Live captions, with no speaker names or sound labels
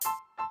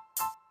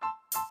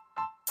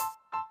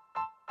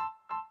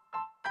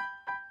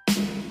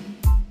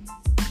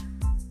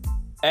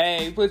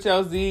Hey, put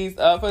your Z's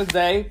up for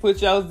Zay.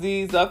 Put your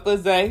Z's up for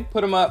Zay.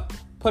 Put them up.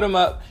 Put them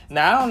up.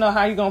 Now, I don't know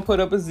how you going to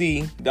put up a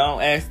Z.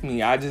 Don't ask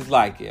me. I just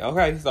like it.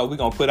 Okay, so we're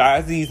going to put our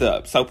Z's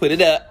up. So put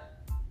it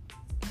up.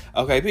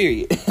 Okay,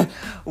 period.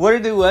 What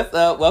it do? What's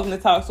up? Welcome to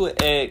Talks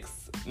with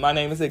X. My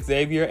name is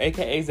Xavier,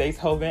 a.k.a.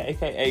 Zaytoevnn,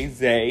 a.k.a.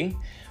 Zay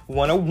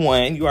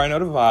 101. You already know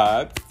the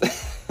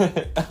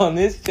vibes. On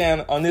this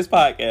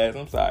podcast,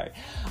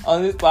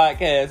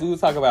 we will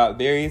talk about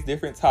various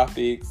different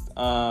topics.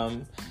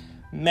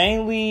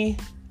 Mainly,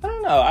 I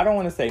don't know. I don't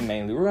want to say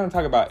mainly. We're going to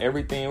talk about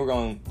everything. We're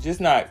going to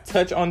just not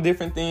touch on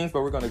different things,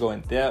 but we're going to go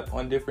in depth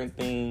on different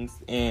things.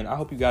 And I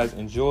hope you guys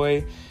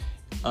enjoy.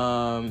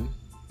 I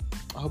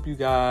hope you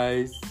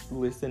guys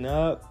listen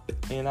up.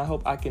 And I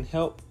hope I can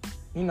help,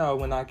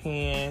 when I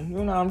can.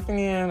 You know what I'm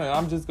saying? And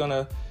I'm just going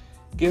to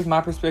give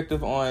my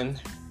perspective on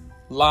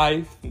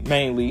life,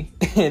 mainly.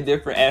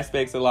 Different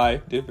aspects of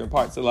life, different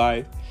parts of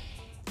life.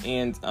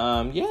 And,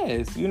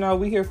 yes,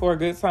 we here for a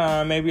good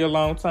time, maybe a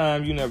long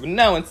time. You never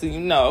know until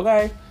you know,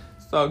 okay?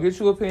 So get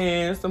you a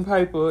pen, some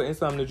paper, and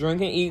something to drink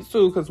and eat,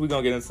 too, because we're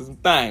going to get into some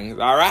things,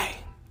 all right?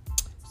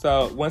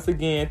 So, once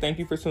again, thank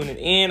you for tuning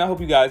in. I hope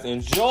you guys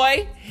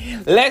enjoy.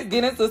 Let's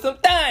get into some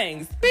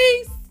things.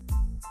 Peace.